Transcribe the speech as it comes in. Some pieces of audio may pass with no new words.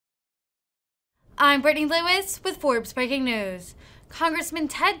I'm Brittany Lewis with Forbes Breaking News. Congressman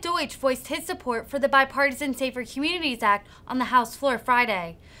Ted Deutch voiced his support for the Bipartisan Safer Communities Act on the House floor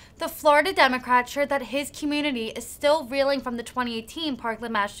Friday. The Florida Democrat shared that his community is still reeling from the 2018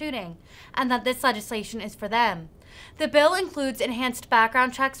 Parkland mass shooting and that this legislation is for them. The bill includes enhanced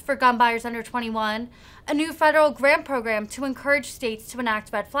background checks for gun buyers under 21, a new federal grant program to encourage states to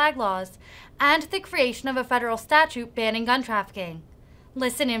enact red flag laws, and the creation of a federal statute banning gun trafficking.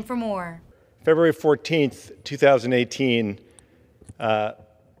 Listen in for more. February 14th, 2018,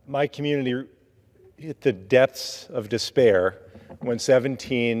 my community hit the depths of despair when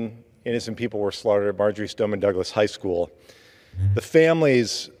 17 innocent people were slaughtered at Marjory Stoneman Douglas High School. The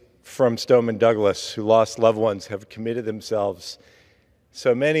families from Stoneman Douglas who lost loved ones have committed themselves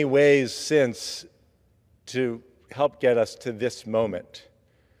so many ways since to help get us to this moment.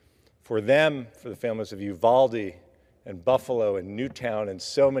 For them, for the families of Uvalde and Buffalo and Newtown and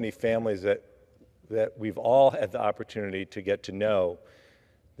so many families that we've all had the opportunity to get to know,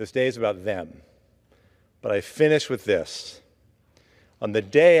 this day is about them. But I finish with this. On the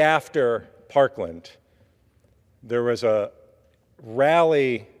day after Parkland, there was a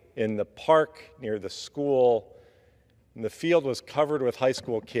rally in the park near the school, and the field was covered with high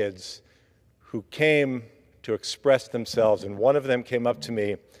school kids who came to express themselves, and one of them came up to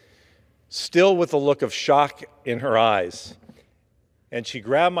me, still with a look of shock in her eyes. And she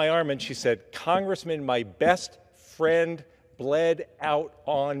grabbed my arm and she said, "Congressman, my best friend bled out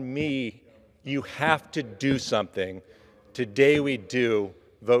on me. You have to do something. Today we do.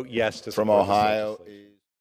 Vote yes to support from Ohio."